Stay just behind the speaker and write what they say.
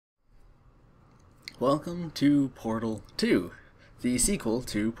Welcome to Portal 2, the sequel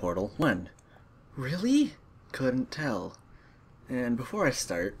to Portal 1. Really? Couldn't tell. And before I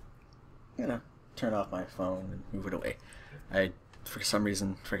start, I'm gonna turn off my phone and move it away. I, for some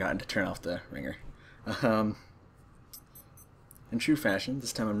reason, forgotten to turn off the ringer. In true fashion,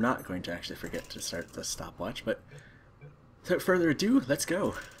 this time I'm not going to actually forget to start the stopwatch, but without further ado, let's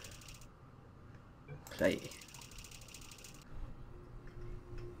go. Play.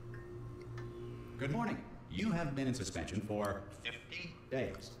 Good morning. You have been in suspension for 50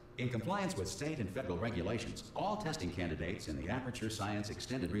 days. In compliance with state and federal regulations, all testing candidates in the Aperture Science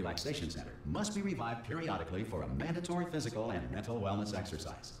Extended Relaxation Center must be revived periodically for a mandatory physical and mental wellness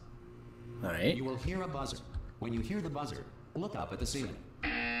exercise. Alright. You will hear a buzzer. When you hear the buzzer, look up at the ceiling.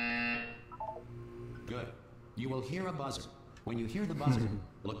 Good. You will hear a buzzer. When you hear the buzzer,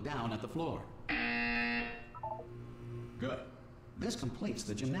 look down at the floor. Good. This completes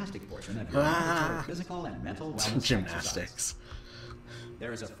the gymnastic portion of your mandatory physical and mental wellness Gymnastics. exercise.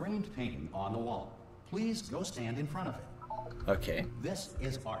 There is a framed painting on the wall. Please go stand in front of it. Okay. This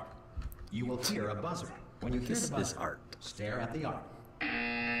is art. You will hear a buzzer. When you hear This the buzzer, is art. stare at the art.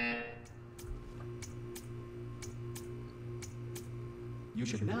 You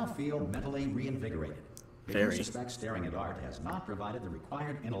should now feel mentally reinvigorated. If Very. you suspect staring at art has not provided the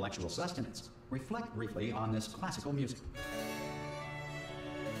required intellectual sustenance, reflect briefly on this classical music.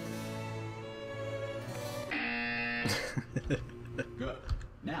 Good.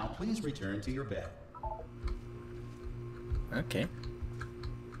 Now please return to your bed. Okay.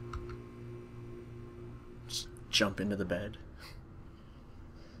 Just jump into the bed.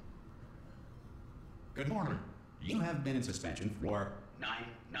 Good morning. You have been in suspension for 9999999.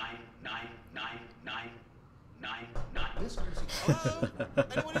 This courtesy. Hello?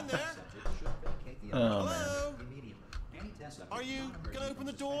 Anyone in there? Subject should vacate the Oh, Hello? immediately. Any test subject Are you not gonna open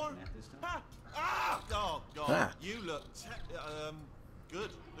the suspension door? at this time. Ah! Ah! Oh God! Ah. You look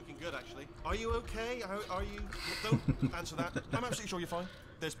good. Looking good, actually. Are you okay? Are you? Don't answer that. I'm absolutely sure you're fine.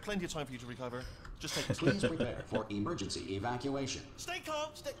 There's plenty of time for you to recover. Just take it slow. Please prepare for emergency evacuation. Stay calm.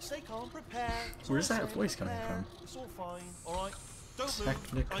 Stay calm. Prepare. That's all Where's I'm that saying. voice coming Prepare. from? It's all fine. All right. Don't move.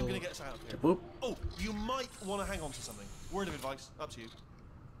 Technical. I'm gonna get us out of here. Whoop. Oh, you might want to hang on to something. Word of advice. Up to you.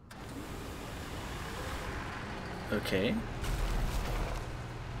 Okay. You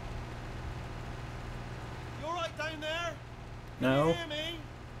all right down there? Can No. you hear me?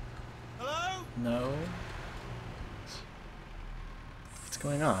 Hello? No. What's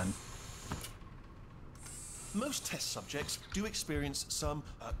going on? Most test subjects do experience some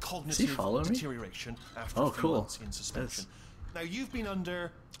Does he cognitive follow me? deterioration after Oh, a few cool. months in suspension. Now, you've been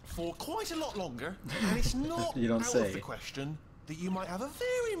under for quite a lot longer, and it's not You don't out say. of the question that you might have a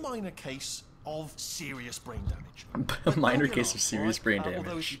very minor case of serious brain damage. A But minor don't be case alarmed, of serious all brain Although if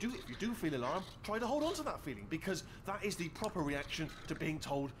damage. you do feel alarmed, try to hold on to that feeling, because that is the proper reaction to being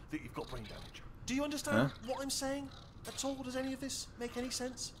told that you've got brain damage. Do you understand what I'm saying at all? Does any of this make any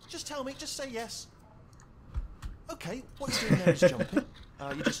sense? Just tell me. Just say yes. Okay, what you're doing there is jumping.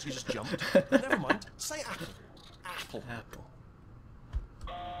 You just jumped. Never mind. Say apple. Apple. Apple.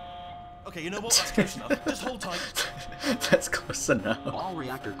 Okay, you know what? That's close enough. Just hold tight. That's close enough. All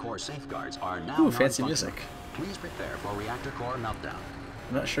reactor core safeguards are now Ooh, fancy non-functional. music. Please prepare for reactor core meltdown.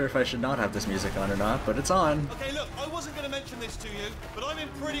 I'm not sure if I should not have this music on or not, but it's on. Okay, look, I wasn't going to mention this to you, but I'm in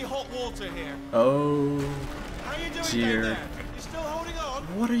pretty hot water here. Oh, How you doing dear. down there? You still holding on?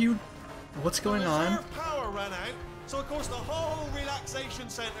 what are you... What's going on? Reserve power ran out, so of course the whole relaxation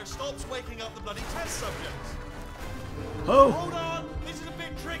centre stops waking up the bloody test subjects. Oh! Hold on, this is a bit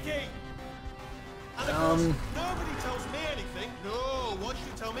tricky. And of course, nobody tells me anything. No, why should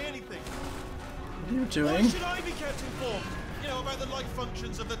you tell me anything? What are you Why doing? should I be kept informed? You know, about the life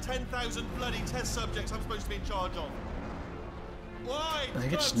functions of the 10,000 bloody test subjects I'm supposed to be in charge of. Why? I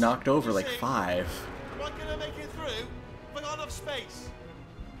think it just Drugs, knocked over like you see? 5. Am I gonna make it through? Have I got enough space?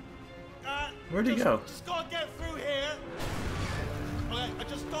 Where'd he just, go? Just gotta get through here. Okay, I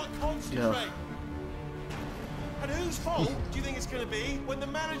just gotta concentrate. And whose fault do you think it's gonna be when the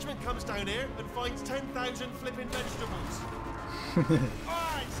management comes down here and finds 10,000 flipping vegetables?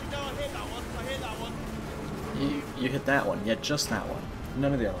 Alright, so now I hit that one. I hit that one. You hit that one, yeah, just that one.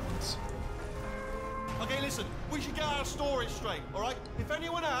 None of the other ones. Okay, listen, we should get our story straight, alright? If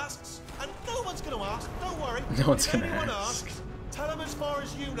anyone asks, and no one's gonna ask, don't worry. No one's if gonna anyone ask. asks, tell them as far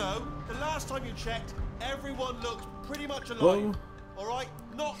as you know, the last time you checked, everyone looked pretty much alive. Whoa. Alright?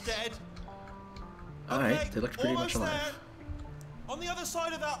 Not dead. Alright, Okay, they looked pretty much almost alive. there. On the other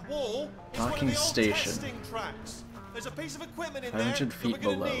side of that wall is one of Docking the old station. testing tracks. There's a piece of equipment in there 500 that feet we're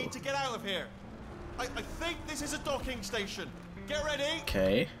gonna below. need to get out of here. I think this is a docking station. Get ready.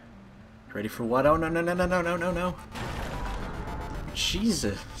 Okay. Ready for what? Oh, no, no, no, no, no, no, no, no.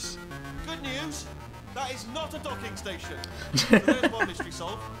 Jesus. Good news. That is not a docking station. So there's one mystery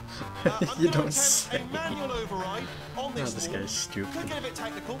solved. I'm You going to don't attempt say. a manual override on this This wall. guy's stupid. Could get a bit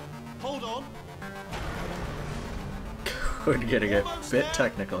technical. Hold on. Could get a Almost bit there.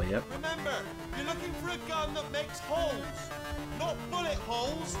 technical, yep. Remember, you're looking for a gun that makes holes. Not bullet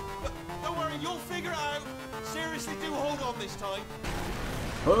holes. But don't worry, you'll figure it out. Seriously, do hold on this time.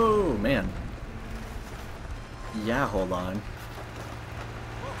 Oh, man. Yeah, hold on.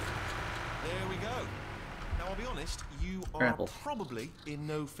 There we go. Now, I'll be honest, you are Grapple. probably in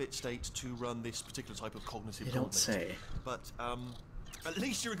no fit state to run this particular type of cognitive You don't gauntlet. say. But at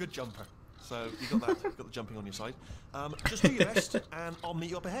least you're a good jumper. So you got that, you've got the jumping on your side. Just do your best, and I'll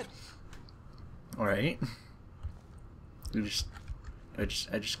meet you up ahead. Alright. I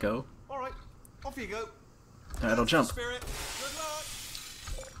just go. All right, off you go. I'll jump. Spirit. Good luck.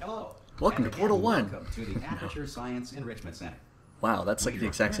 Hello. Welcome And to Portal again, 1. Welcome to the Aperture Science Enrichment Center. Wow, that's like We the are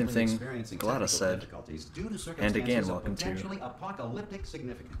exact same currently thing experiencing Galata technical said. difficulties due to And circumstances again, of welcome to potentially apocalyptic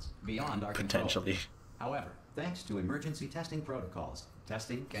significance beyond our control. Potentially. However, thanks to emergency testing protocols,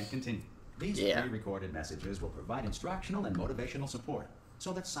 testing can continue. These Yeah. pre-recorded messages will provide instructional and motivational support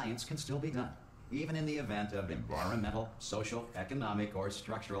so that science can still be done, even in the event of environmental, social, economic, or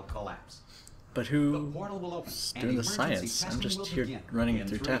structural collapse. But The who portal will open. is and doing the emergency science? I'm testing just will here begin running in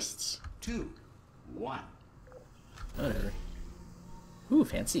through 3, tests. 2, 1. Whatever. Ooh,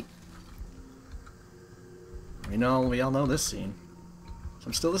 fancy. We all know this scene. So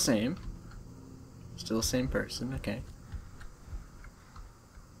I'm still the same. Still the same person, okay.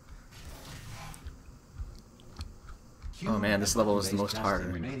 Oh man, this level is the most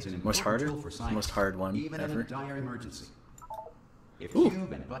harder. Most harder? Most hard one even in ever. a dire emergency. If Ooh.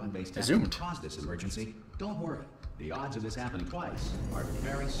 cube and button-based I testing zoomed. caused this emergency, don't worry. The odds of this happening twice are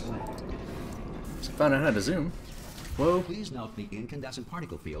very slim. Just found out how to zoom. Whoa. Please note the incandescent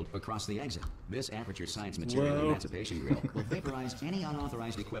particle field across the exit. This Aperture Science Material Whoa. Emancipation Grill will vaporize any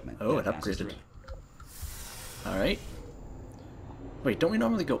unauthorized equipment. Oh, it that passes upgraded. through. Alright. Wait, don't we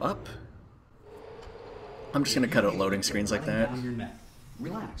normally go up? I'm just gonna cut out loading screens like that. Down your neck.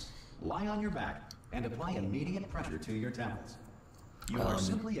 Relax. Lie on your back and apply immediate pressure to your temples. You are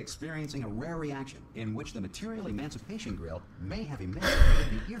simply experiencing a rare reaction in which the material emancipation grill may have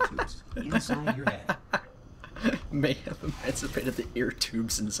emancipated the ear tubes inside your head. May have emancipated the ear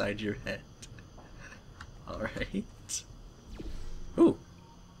tubes inside your head. Alright. Ooh.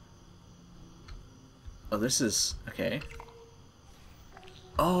 Oh, this is... okay.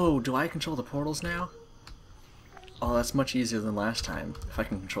 Oh, do I control the portals now? Oh, that's much easier than last time, if I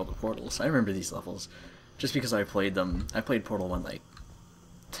can control the portals. I remember these levels, just because I played them. I played Portal 1 like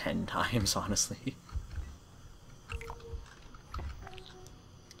 10 times, honestly.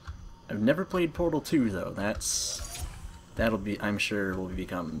 I've never played Portal 2, though. That'll be, I'm sure, will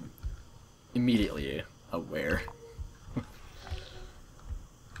become immediately aware.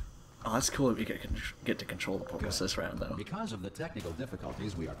 Oh, that's cool that we get to control the portals this round, though. Because of the technical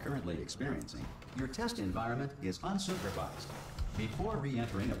difficulties we are currently experiencing, your test environment is unsupervised. Before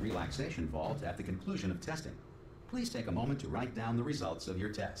re-entering a relaxation vault at the conclusion of testing, please take a moment to write down the results of your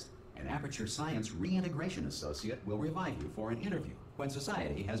test. An Aperture Science Reintegration Associate will revive you for an interview when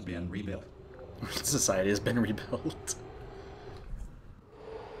society has been rebuilt. Society has been rebuilt.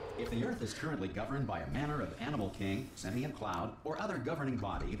 If the Earth is currently governed by a manner of animal king, sentient cloud, or other governing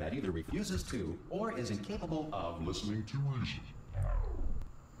body that either refuses to or is incapable of listening to reason.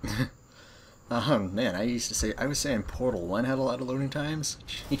 Man, I was saying Portal 1 had a lot of loading times.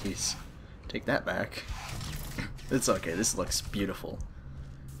 Jeez. Take that back. It's okay, this looks beautiful.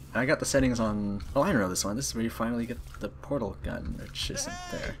 I got the settings on... Oh, I know this one. This is where you finally get the portal gun, which isn't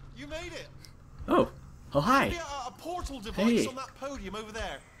there. You made it. Oh! Oh, hi! Be a portal device Hey. on that podium over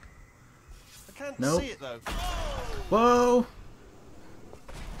there. I can't Nope. see it though. Whoa!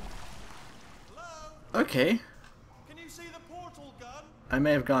 Hello? Okay. Can you see the portal gun? I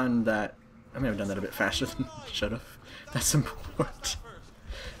may have done that a bit faster than I should have. That's important. First.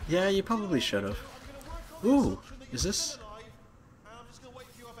 Yeah, you probably should have. I'm gonna work on the Ooh, assumption that is you're this... still alive, and I'm just gonna wait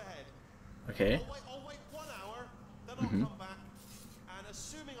for you up ahead. Okay. I'll wait 1 hour, then I'll come back, and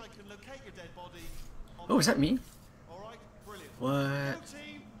assuming I can locate your dead body. Oh, is that me? All right, brilliant. What? Go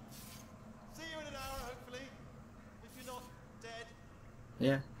team. See you in an hour, hopefully. If you're not dead.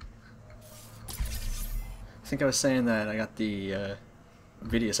 Yeah. I think I was saying that I got the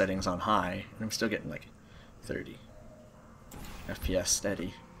video settings on high, and I'm still getting like 30 FPS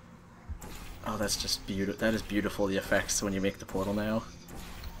steady. Oh, that's just beautiful. That is beautiful, the effects when you make the portal now.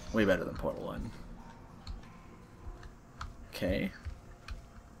 Way better than Portal 1. Okay.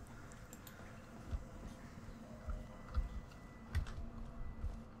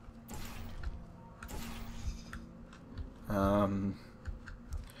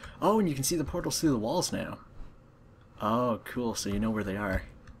 Oh, and you can see the portals through the walls now. Oh, cool. So you know where they are.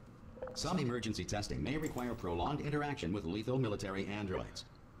 Some emergency testing may require prolonged interaction with lethal military androids.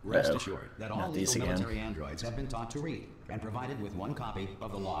 Rest assured that all Not these lethal again. military androids have been taught to read and provided with one copy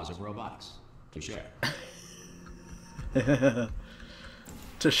of the laws of robotics to share.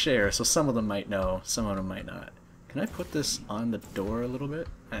 To share, so some of them might know, some of them might not. Can I put this on the door a little bit?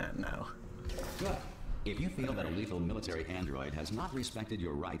 No. Good. If you feel that a lethal military android has not respected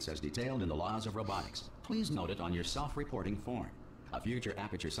your rights as detailed in the laws of robotics, please note it on your self-reporting form. A future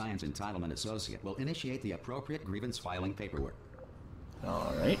Aperture Science Entitlement Associate will initiate the appropriate grievance filing paperwork.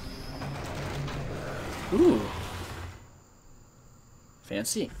 Alright. Ooh.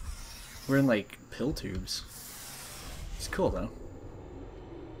 Fancy. We're in, like, pill tubes. It's cool, though.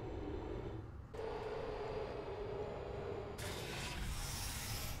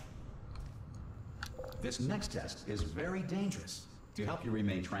 This next test is very dangerous. To help you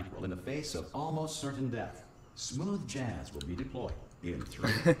remain tranquil in the face of almost certain death, smooth jazz will be deployed in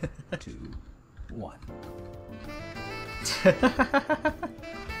 3, 2, 1.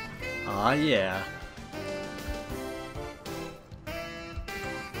 Aw, yeah.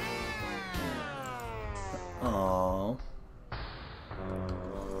 Aww.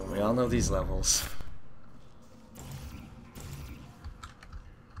 We all know these levels.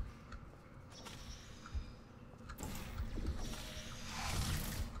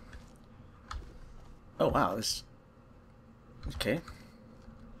 Oh wow, this... Okay.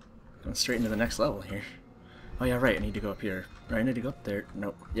 Going straight into the next level here. Oh yeah, right, I need to go up here. Or I need to go up there.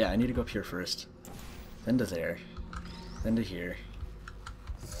 Nope. Yeah, I need to go up here first. Then to there. Then to here.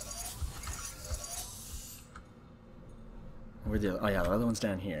 Where the... Oh yeah, the other one's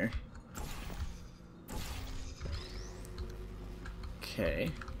down here. Okay.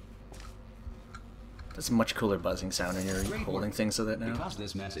 That's a much cooler buzzing sound when you're holding things with it now. Because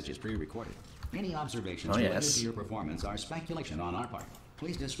this message is pre-recorded, any observations Oh, related yes. to your performance are speculation on our part.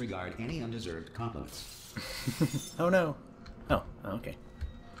 Please disregard any undeserved compliments. Oh no. Oh, okay.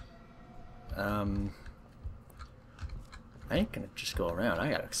 I ain't gonna just go around.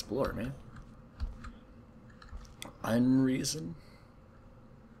 I gotta explore, man. Unreason?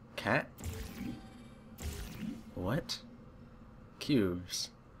 Cat? What? Cubes.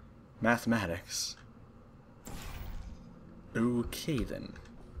 Mathematics. Okay then.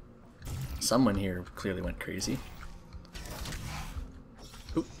 Someone here clearly went crazy.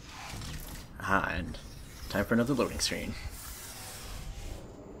 Oop. Ah, and time for another loading screen.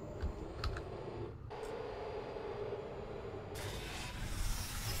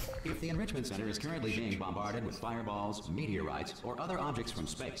 If the Enrichment Center is currently being bombarded with fireballs, meteorites, or other objects from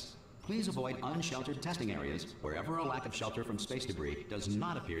space, please avoid unsheltered testing areas wherever a lack of shelter from space debris does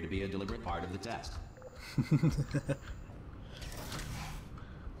not appear to be a deliberate part of the test.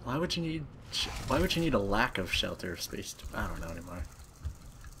 Why would you need a lack of shelter of space? I don't know anymore.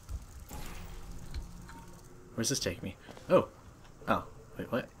 Where's this take me? Oh. Oh.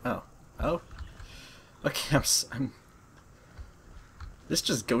 Wait, what? Oh. Oh. Okay, I'm... This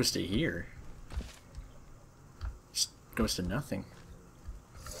just goes to here. Just goes to nothing.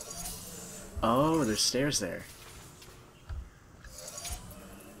 Oh, there's stairs there.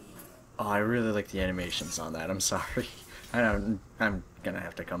 Oh, I really like the animations on that. I'm sorry. I'm gonna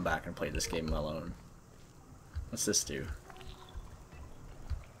have to come back and play this game alone. What's this do?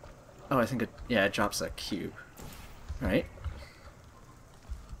 Oh, I think it drops a cube. Right.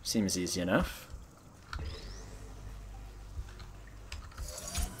 Seems easy enough.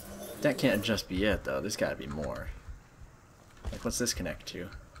 That can't just be it, though. There's gotta be more. Like, what's this connect to?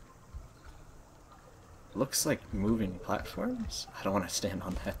 Looks like moving platforms? I don't want to stand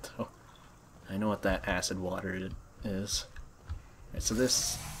on that, though. I know what that acid water is. Right, so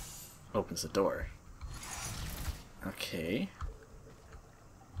this opens the door. Okay.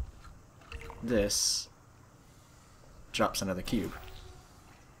 This drops another cube.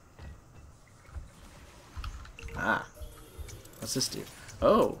 Ah. What's this do?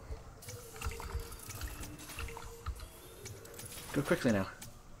 Oh! Go quickly now.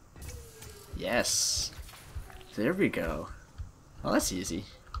 Yes! There we go. Oh, that's easy.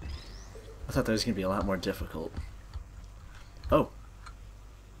 I thought that was going to be a lot more difficult. Oh.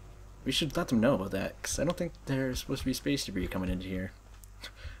 We should let them know about that, because I don't think there's supposed to be space debris coming into here.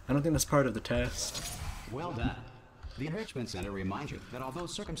 I don't think that's part of the test. Well done. The Enrichment Center reminds you that although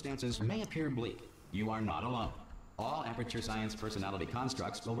circumstances may appear bleak, you are not alone. All Aperture Science personality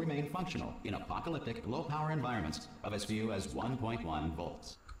constructs will remain functional in apocalyptic, low-power environments of as few as 1.1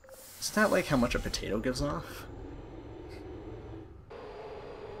 volts. Isn't that like how much a potato gives off?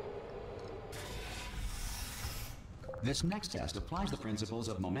 This next test applies the principles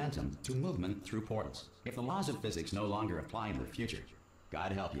of momentum to movement through portals. If the laws of physics no longer apply in the future,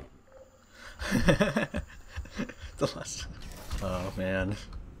 God help you. The last. Oh man.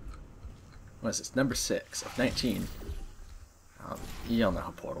 What is this? Number 6 of 19. You all know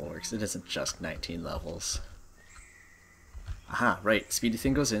how Portal works. It isn't just 19 levels. Aha, right. Speedy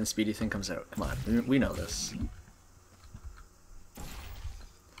thing goes in, speedy thing comes out. Come on, we know this.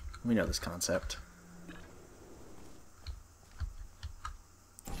 We know this concept.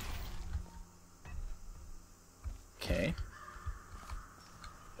 Okay.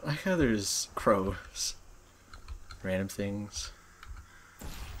 I like how there's crows. Random things.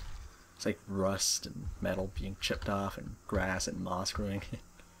 It's like rust and metal being chipped off and grass and moss growing.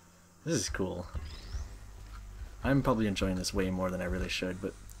 This is cool. I'm probably enjoying this way more than I really should,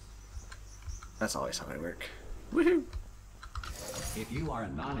 but that's always how I work. Woohoo! If you are a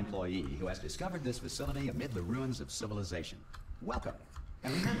non-employee who has discovered this facility amid the ruins of civilization, welcome.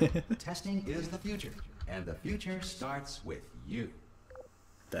 And remember, testing is the future, and the future starts with you.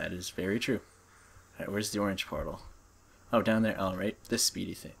 That is very true. Alright, where's the orange portal? Oh, down there. Oh, right. This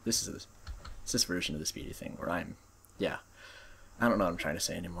speedy thing. This is this version of the speedy thing where I'm... Yeah. I don't know what I'm trying to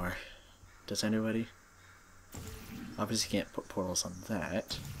say anymore. Does anybody? Obviously can't put portals on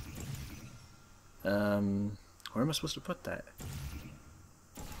that. Where am I supposed to put that?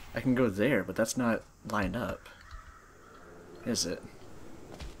 I can go there, but that's not lined up. Is it?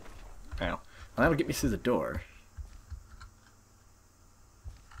 Oh. Well, that'll get me through the door.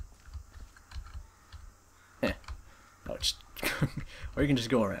 Eh. Oh, just or you can just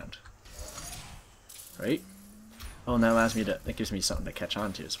go around. Right? Oh, and that allows me to... That gives me something to catch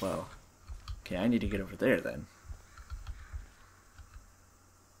on to as well. Okay, I need to get over there then.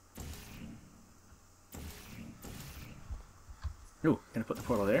 Ooh, gonna put the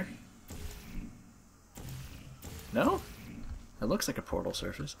portal there? No? It looks like a portal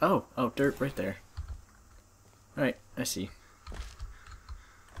surface. Oh, dirt right there. Alright, I see.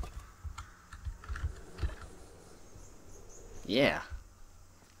 Yeah.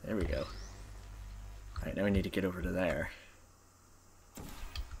 There we go. Alright, now we need to get over to there.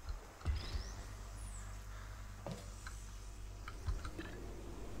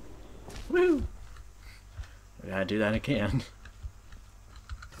 Woo! We gotta do that again.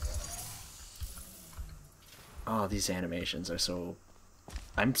 Oh, these animations are so...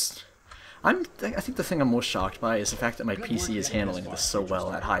 I think the thing I'm most shocked by is the fact that my PC is handling this so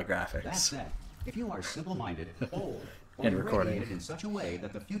well at high graphics. That said, if you are simple-minded, old, or And recording. irradiated in such a way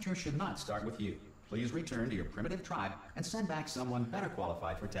that the future should not start with you, please return to your primitive tribe and send back someone better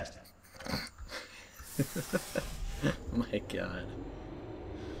qualified for testing. My god.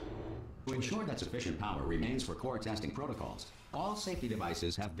 To ensure that sufficient power remains for core testing protocols, all safety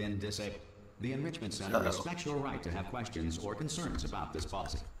devices have been disabled. The Enrichment Center respects your right to have questions or concerns about this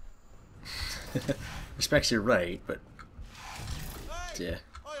policy. Respects your right, but... Hey! Yeah.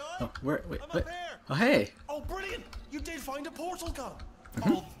 Oi, oi! Oh, where... Wait, I'm what? up here! Oh, hey! Oh, brilliant! You did find a portal gun!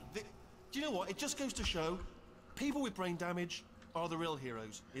 Oh, do you know what? It just goes to show, people with brain damage are the real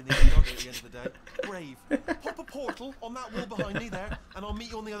heroes in the end, aren't they, at the end of the day? Brave. Pop a portal on that wall behind me there, and I'll meet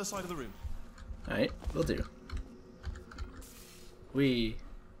you on the other side of the room. Alright, will do.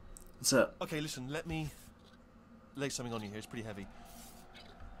 What's up? Okay, listen, let me lay something on you here. It's pretty heavy.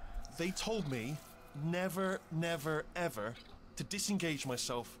 They told me never, never, ever to disengage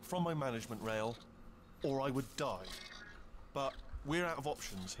myself from my management rail or I would die. But we're out of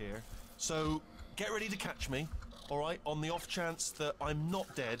options here, so get ready to catch me, alright, on the off chance that I'm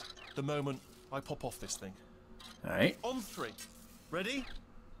not dead the moment I pop off this thing. Alright. On 3. Ready?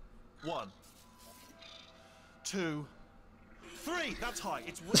 1, 2, 3. That's high.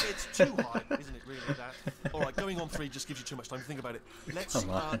 It's too high, isn't it? Really, that. All right, going on 3 just gives you too much time to think about it. Let's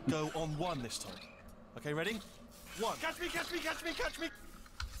go on 1 this time. Okay, ready? 1. Catch me! Catch me! Catch me! Catch me!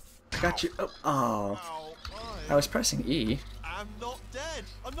 Got you. Oh. Ow, I was pressing E. I'm not dead.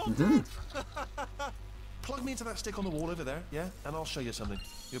 I'm not dead. Plug me into that stick on the wall over there, yeah, and I'll show you something.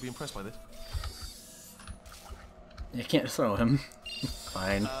 You'll be impressed by this. You can't throw him.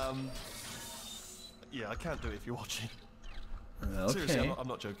 Fine. Yeah, I can't do it if you're watching. Okay. Seriously, I'm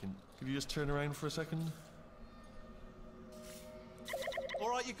not joking. Could you just turn around for a second?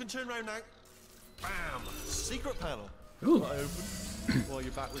 Alright, you can turn around now. Bam! Secret panel. Ooh. Right open. While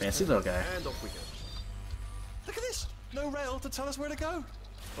your back was Fancy turned. little guy. And off we go. Look at this! No rail to tell us where to go.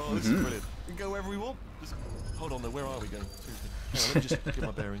 Oh, this is brilliant. We can go wherever we want. Just, hold on though, where are we going? Seriously. Hang on, let me just get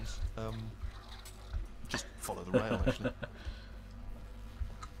my bearings. Just follow the rail, actually.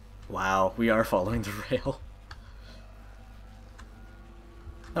 Wow, we are following the rail.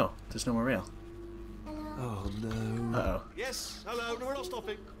 Oh, there's no more rail. Oh no. Uh-oh. Yes, hello, no, we're not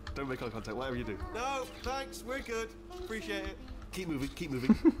stopping. Don't make eye contact, whatever you do. No, thanks, we're good. Appreciate it. Keep moving, keep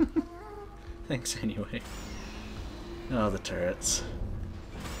moving. Thanks anyway. Oh, the turrets.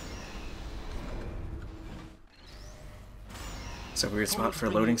 It's a weird spot for a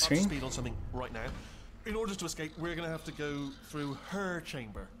loading screen. Speed on something right now. In order to escape, we're going to have to go through her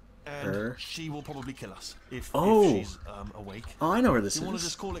chamber. And she will probably kill us if she's awake. Oh, I know where this You is. want to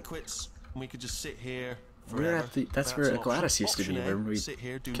just call it quits, and we could just sit here We're forever. at the. That's where option. Gladys used to be, Option A, where we sit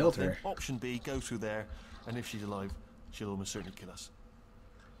here, do killed nothing. her. Option B, go through there, and if she's alive, she'll almost certainly kill us.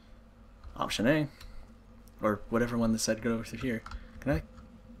 Option A, or whatever one that said go through here. Can I?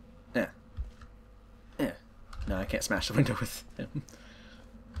 Yeah. Yeah. No, I can't smash the window with him.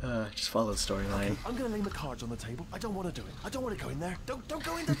 Just follow the storyline. I'm going to lay my cards on the table. I don't want to do it. I don't want to go in there. Don't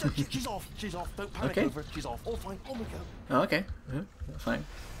go in there. She's off. She's off. Don't panic Okay. over it. She's off. All fine. On we go. Oh, okay. Fine.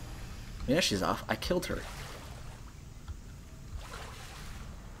 Yeah, she's off. I killed her.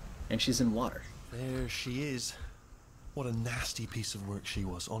 And she's in water. There she is. What a nasty piece of work she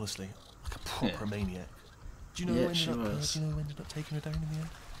was, honestly. Like a proper maniac. Do you know Yeah, who ended she up? was. Do you know who ended up taking her down in the end?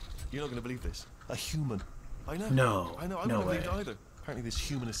 You're not going to believe this. A human. I know. No. I know. I No wouldn't have believed way. either. Apparently, this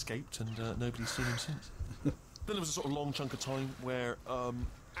human escaped, and nobody's seen him since. Then there was a sort of long chunk of time where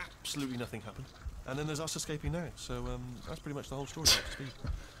absolutely nothing happened, and then there's us escaping now. So that's pretty much the whole story. Up to speed.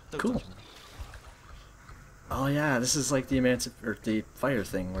 Don't Cool. touch him. Oh yeah, this is like the the fire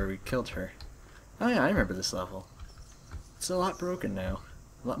thing where we killed her. Oh yeah, I remember this level. It's a lot broken now.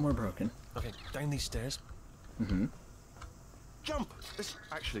 A lot more broken. Okay, down these stairs. Mm-hmm. Jump!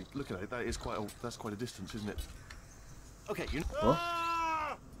 Actually, look at it. That's quite a distance, isn't it? Okay, you. Well.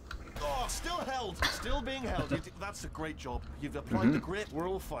 Ah! Oh, still held. Still being held. That's a great job. You've applied the grip. We're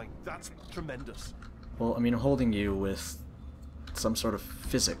all fine. That's tremendous. Well, I mean, I'm holding you with some sort of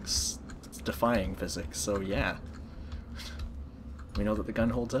physics. It's defying physics, so yeah. We know that the gun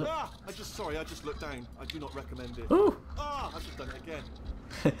holds up. Ah! I just looked down. I do not recommend it. Ooh! Ah! I've just done it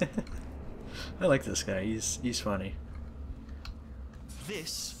again. I like this guy. He's funny.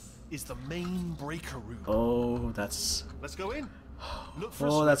 This is the main breaker room. Oh, that's... Let's go in. Look for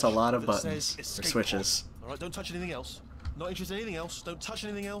Oh, a that's a switch lot of that buttons. says Or escape switches. pod. All right, don't touch anything else. Not interested in anything else. Don't touch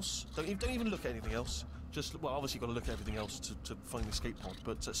anything else. Don't even look at anything else. Just, well, obviously you've got to look at everything else to find the escape pod.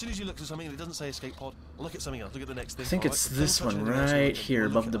 But as soon as you look at something and it doesn't say escape pod, look at something else. Look at the next thing. I think all it's right? But this don't touch one anything else. right Look at- here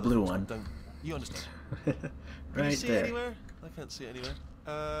look above at the other blue things. one. Don't, you understand? Can you Right see it there. anywhere? I can't see it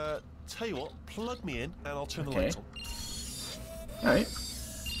anywhere. Tell you what, plug me in and I'll turn the Okay. lights on. Alright.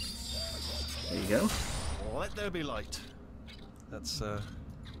 There you go. Let there be light. That's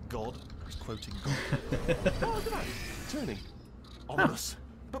God. He's quoting God. Oh, look at that. Turning. Ominous.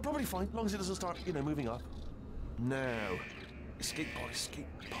 But probably fine, as long as it doesn't start, moving up. Now. Escape pod, escape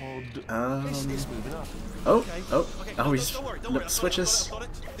pod. It's moving up. Oh, Okay. oh, Okay, oh, no, he's... don't worry, no, I've got it, switches. I've got it.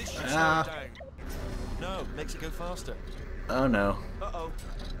 This should Ah. slow it down. No, makes it go faster. Oh no. Uh-oh.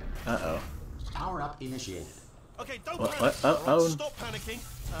 Uh-oh. Power up initiated. Okay, don't What- panic. what? Oh, all right? oh. Stop panicking.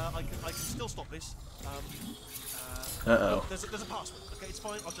 I can still stop this. Uh-oh. There's a password. Okay, it's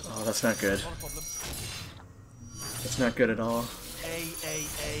fine. I'll just. Oh, that's not good. Not a problem. It's not good at all. A.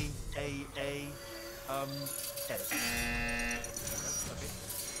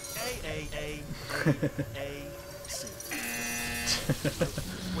 C.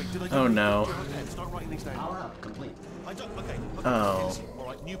 Wait, did I do Oh, it? no. Okay, start writing these down. Power up complete. I don't. Okay. Oh. Easy. All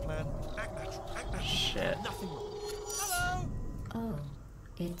right. New plan. Act natural. Act natural. Shit. Nothing wrong. Hello. Oh,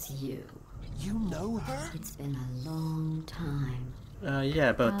 it's you. You know her? It's been a long time. Yeah,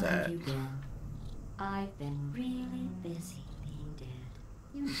 about How that. have you been? I've been really busy being dead.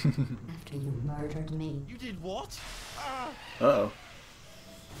 You know, after you murdered me. You did what? Ah. Uh-oh.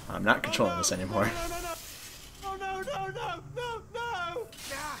 I'm not controlling this anymore. No. Oh no.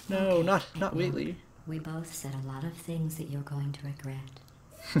 Ah. No, not Wheatley. We both said a lot of things that you're going to regret.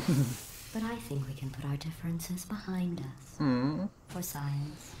 But I think we can put our differences behind us. Hmm. For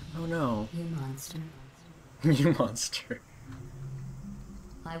science, Oh no. you monster. You monster.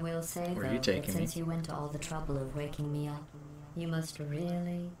 I will say, Where are though, you that taking me? since you went to all the trouble of waking me up, you must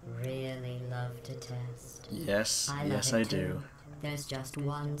really, really love to test. Yes, I love yes it I too. do. There's just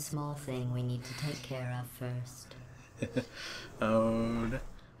one small thing we need to take care of first. Oh,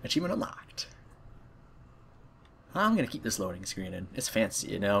 achievement unlocked. I'm gonna keep this loading screen in. It's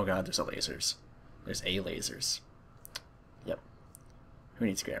fancy, and oh god, there's a lasers. There's a lasers. Yep. Who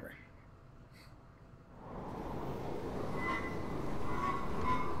needs grammar?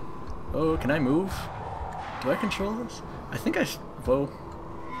 Oh, can I move? Do I control this? I think I whoa.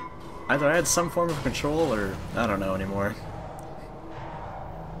 Either I had some form of control, or I don't know anymore.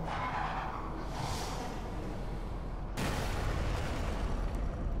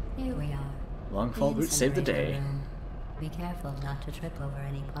 Longfall route saved the incinerator day. room. Be careful not to trip over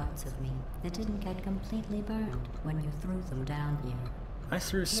any parts of me that didn't get completely burned when you threw them down here. I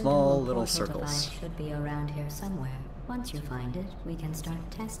threw The small dual little portal circles. device should be around here somewhere. Once you find it, we can start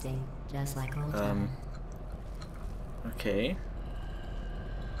testing, just like old times. Okay.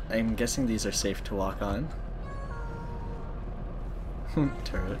 I'm guessing these are safe to walk on.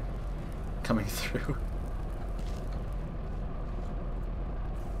 Turret. Coming through.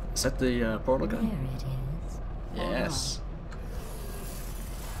 Is that the portal There gun? it is. Hold Yes. on.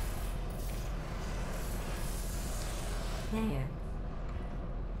 There.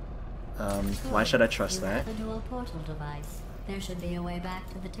 Why should I trust You that? have the dual portal device. There should be a way back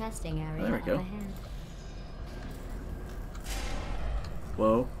to the testing area There we up go. ahead.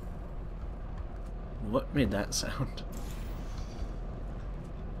 Whoa. What made that sound?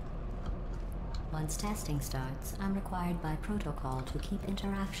 Once testing starts, I'm required by protocol to keep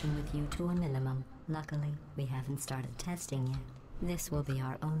interaction with you to a minimum. Luckily, we haven't started testing yet. This will be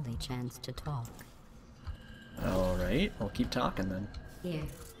our only chance to talk. Alright, we'll keep talking then. Here,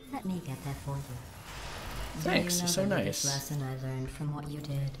 let me get that for you. Thanks, Do you you're know so the biggest nice. lesson I learned from what you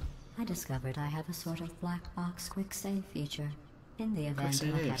did? I discovered I have a sort of black box quick save feature. In the event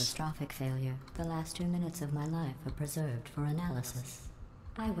save of a is. catastrophic failure, the last 2 minutes of my life are preserved for analysis.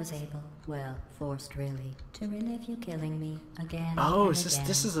 I was able, well, forced really, to relive you killing me again. Oh, and this again,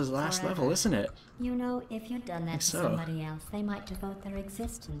 is the last forever. level, isn't it? You know, if you'd done that to so. somebody else, they might devote their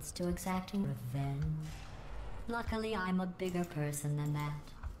existence to exacting revenge. Luckily, I'm a bigger person than that.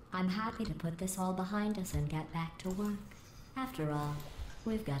 I'm happy to put this all behind us and get back to work. After all,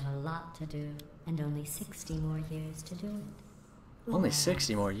 we've got a lot to do, and only 60 more years to do it. Only Well,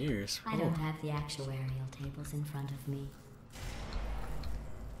 60 more years. I Whoa. don't have the actuarial tables in front of me.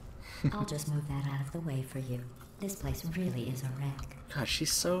 I'll just move that out of the way for you. This place really is a wreck. God,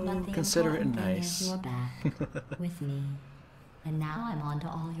 she's so But the considerate and important thing is nice. you're back with me. And now I'm on to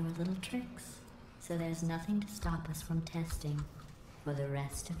all your little tricks. So there's nothing to stop us from testing for the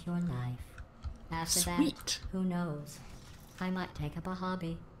rest of your life. After Sweet. that, who knows? I might take up a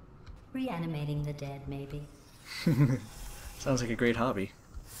hobby. Reanimating the dead, maybe. Sounds like a great hobby.